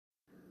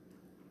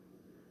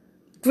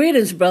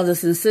Greetings,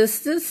 brothers and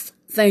sisters.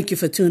 Thank you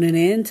for tuning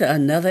in to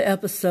another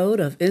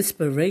episode of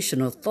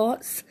Inspirational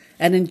Thoughts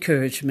and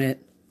Encouragement.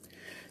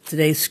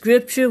 Today's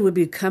scripture will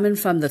be coming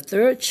from the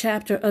 3rd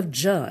chapter of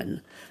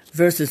John,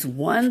 verses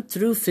 1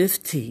 through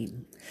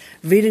 15.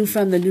 Reading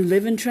from the New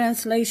Living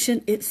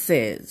Translation, it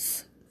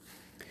says,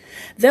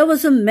 "There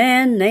was a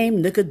man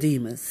named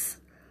Nicodemus,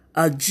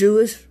 a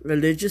Jewish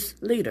religious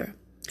leader,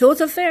 who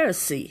was a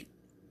Pharisee.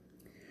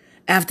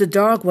 After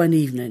dark one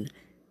evening,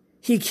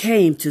 he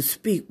came to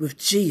speak with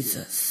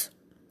Jesus.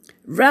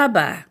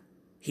 'Rabbi,'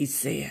 he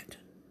said,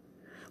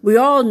 'we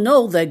all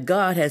know that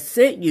God has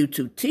sent you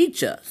to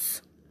teach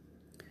us.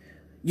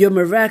 Your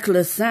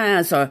miraculous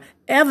signs are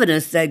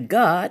evidence that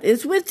God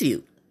is with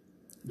you.'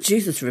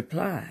 Jesus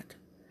replied,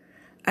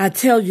 'I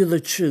tell you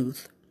the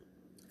truth.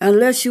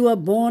 Unless you are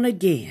born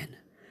again,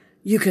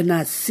 you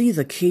cannot see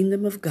the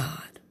kingdom of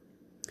God.'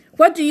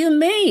 'What do you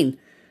mean?'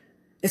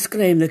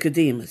 exclaimed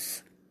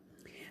Nicodemus.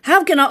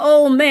 'How can an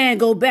old man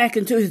go back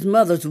into his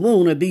mother's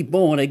womb and be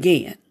born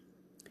again?'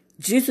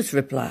 Jesus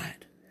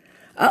replied,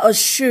 'I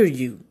assure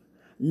you,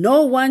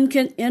 no one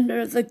can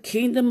enter the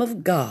kingdom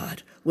of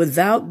God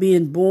without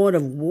being born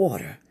of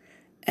water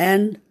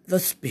and the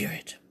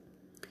Spirit.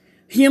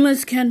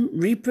 Humans can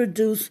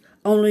reproduce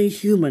only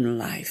human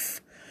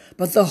life,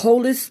 but the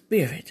Holy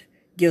Spirit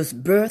gives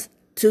birth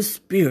to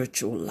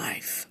spiritual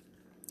life.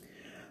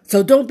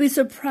 So don't be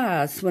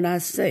surprised when I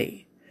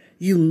say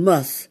you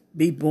must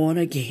be born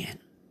again.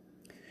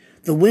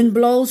 The wind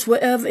blows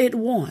wherever it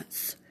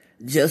wants,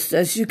 just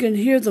as you can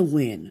hear the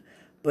wind,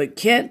 but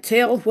can't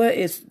tell where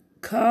it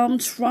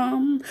comes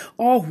from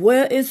or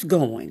where it's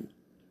going.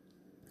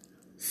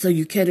 So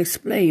you can't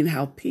explain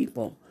how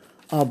people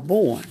are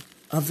born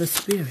of the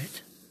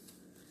Spirit.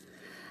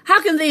 How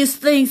are these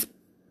things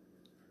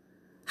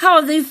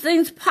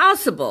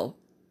possible?'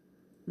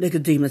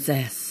 Nicodemus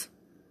asked.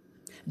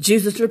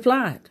 Jesus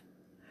replied,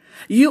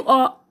 'You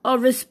are a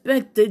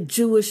respected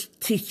Jewish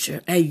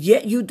teacher, and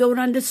yet you don't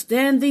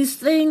understand these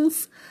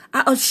things?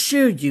 I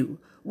assure you,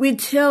 we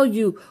tell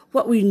you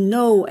what we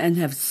know and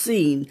have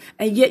seen,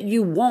 and yet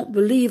you won't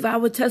believe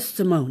our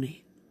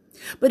testimony.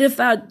 But if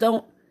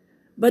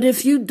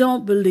you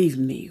don't believe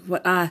me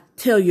when I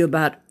tell you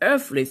about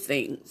earthly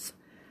things,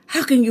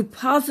 how can you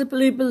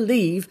possibly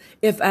believe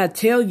if I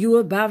tell you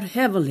about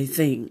heavenly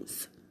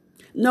things?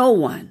 No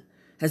one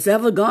has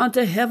ever gone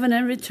to heaven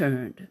and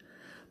returned,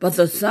 but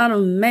the Son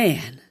of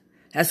Man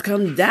has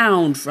come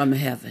down from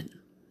heaven.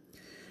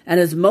 And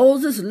as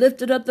Moses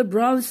lifted up the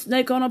bronze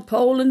snake on a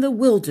pole in the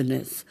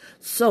wilderness,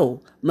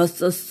 so must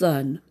the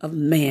Son of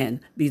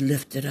Man be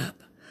lifted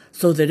up,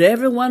 so that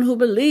everyone who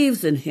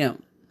believes in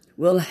him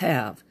will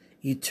have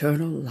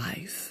eternal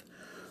life.'"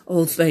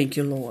 Oh, thank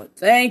you, Lord.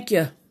 Thank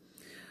you.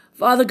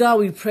 Father God,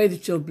 we pray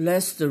that you'll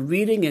bless the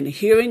reading and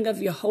hearing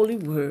of your holy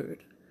word.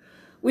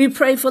 We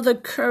pray for the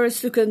courage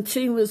to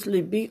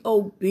continuously be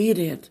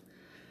obedient.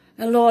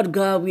 And Lord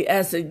God, we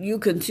ask that you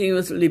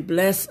continuously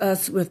bless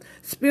us with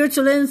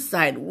spiritual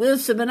insight,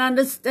 wisdom, and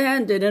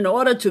understanding in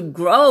order to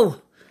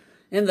grow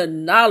in the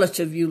knowledge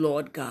of you,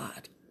 Lord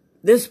God.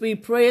 This we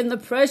pray in the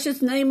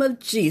precious name of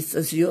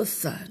Jesus, your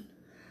Son,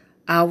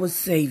 our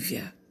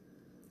Savior.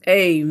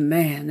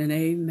 Amen and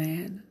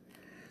amen.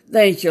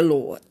 Thank you,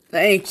 Lord.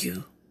 Thank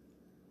you.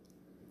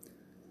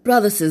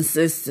 Brothers and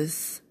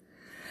sisters,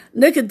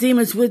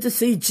 Nicodemus went to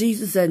see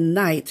Jesus at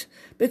night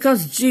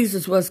because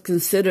Jesus was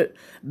considered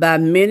by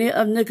many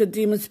of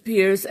Nicodemus'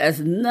 peers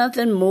as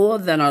nothing more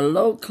than a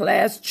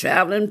low-class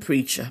traveling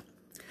preacher.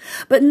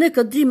 But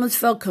Nicodemus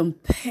felt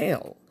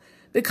compelled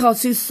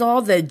because he saw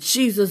that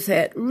Jesus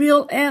had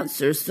real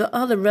answers the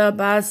other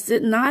rabbis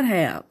did not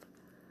have.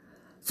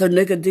 So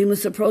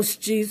Nicodemus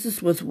approached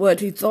Jesus with what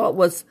he thought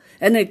was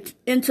an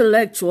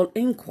intellectual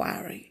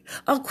inquiry,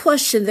 a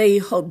question that he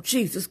hoped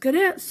Jesus could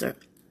answer.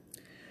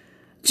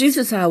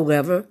 Jesus,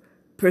 however,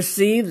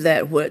 perceived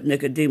that what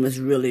Nicodemus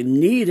really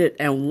needed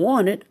and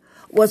wanted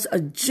was a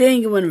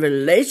genuine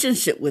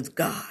relationship with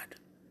God.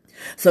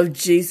 So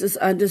Jesus,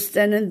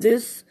 understanding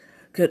this,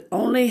 could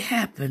only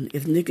happen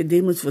if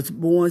Nicodemus was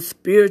born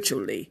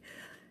spiritually,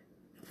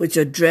 which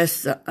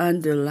addressed the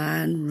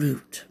underlying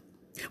root.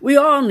 We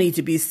all need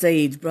to be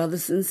saved,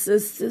 brothers and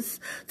sisters,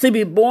 to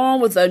be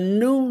born with a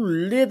new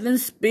living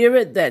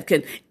spirit that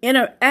can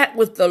interact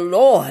with the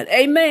Lord.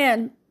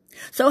 Amen.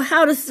 So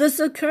how does this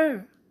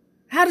occur?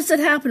 How does it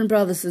happen,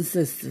 brothers and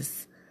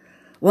sisters?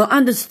 Well,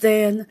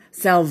 understand,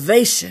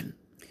 salvation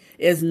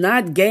is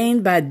not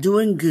gained by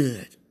doing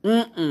good.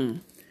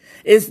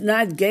 It's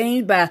not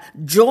gained by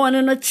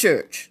joining a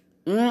church.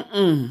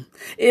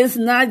 It's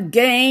not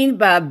gained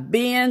by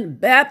being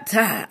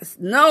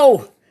baptized.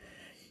 No.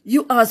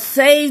 You are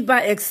saved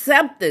by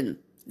accepting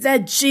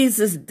that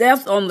Jesus'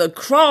 death on the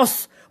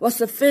cross was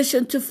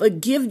sufficient to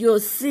forgive your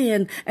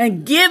sin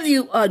and give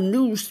you a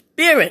new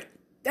spirit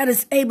that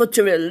is able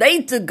to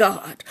relate to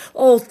God.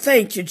 Oh,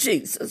 thank you,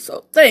 Jesus.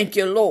 Oh, thank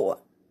you, Lord.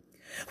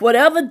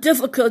 Whatever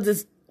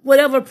difficulties,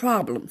 whatever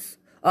problems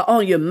are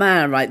on your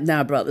mind right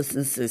now, brothers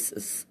and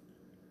sisters,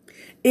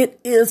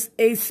 it is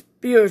a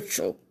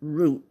spiritual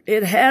root.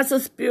 It has a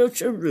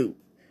spiritual root.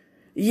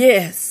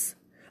 Yes,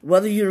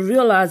 whether you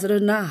realize it or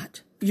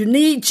not. You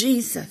need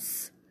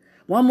Jesus.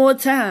 One more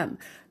time.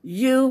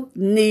 You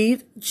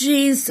need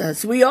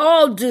Jesus. We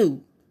all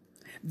do.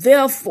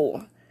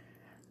 Therefore,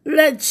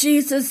 let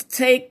Jesus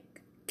take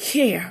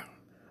care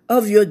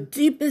of your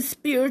deepest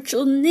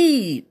spiritual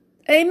need.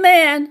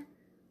 Amen.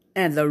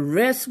 And the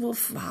rest will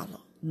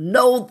follow.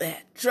 Know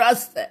that.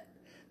 Trust that.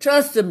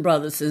 Trust Him,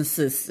 brothers and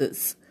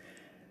sisters.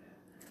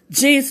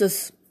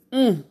 Jesus,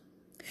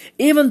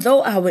 even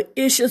though our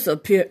issues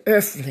appear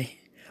earthly,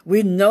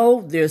 we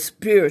know they're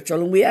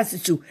spiritual, and we ask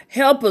that you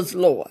help us,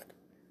 Lord.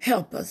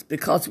 Help us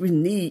because we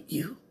need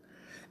you.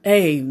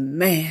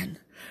 Amen.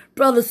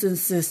 Brothers and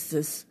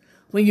sisters,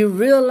 when you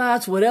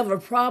realize whatever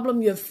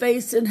problem you're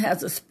facing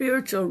has a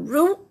spiritual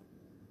root,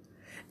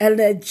 and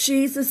let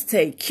Jesus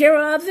take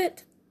care of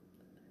it,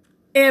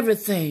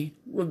 everything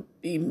will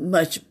be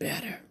much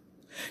better.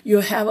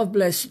 You'll have a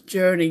blessed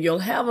journey. You'll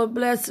have a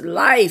blessed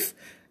life.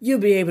 You'll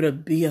be able to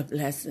be a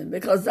blessing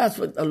because that's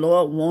what the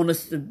Lord wants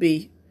us to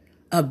be,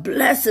 a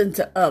blessing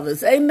to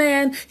others.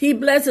 Amen. He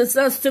blesses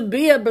us to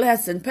be a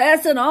blessing.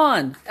 Pass it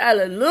on.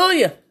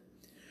 Hallelujah.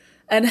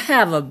 And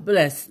have a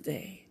blessed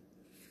day.